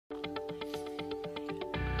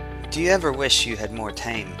Do you ever wish you had more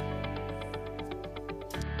time?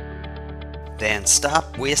 Then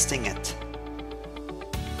stop wasting it.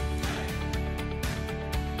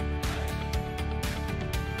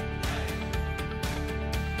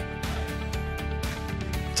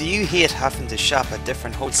 Do you hate having to shop at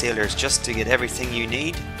different wholesalers just to get everything you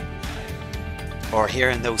need? Or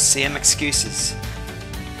hearing those same excuses?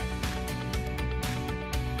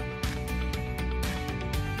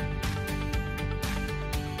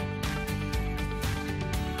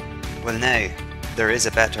 Well, now, there is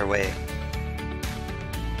a better way.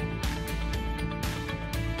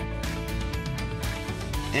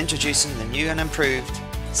 Introducing the new and improved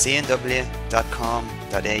cnw.com.au.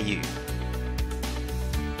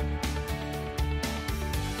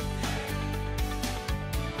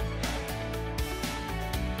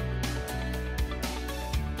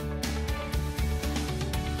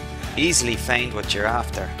 Easily find what you're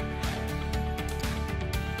after.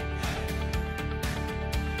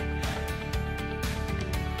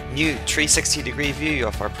 New 360-degree view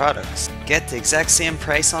of our products. Get the exact same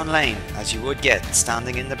price online as you would get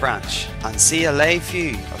standing in the branch, and see a live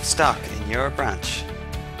view of stock in your branch.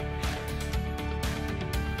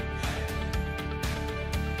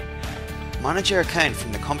 Manage your account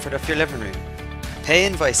from the comfort of your living room. Pay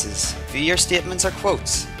invoices, view your statements or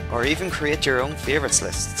quotes, or even create your own favourites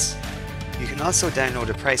lists. You can also download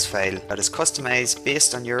a price file that is customised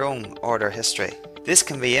based on your own order history. This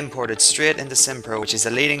can be imported straight into Simpro, which is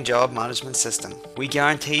a leading job management system. We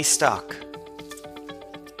guarantee stock,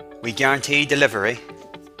 we guarantee delivery,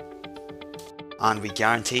 and we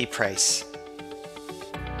guarantee price.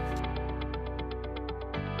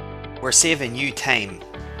 We're saving you time.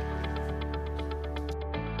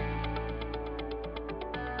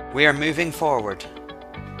 We are moving forward.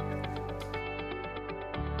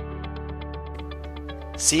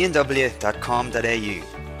 cnw.com.au,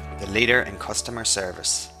 the leader in customer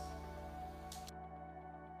service.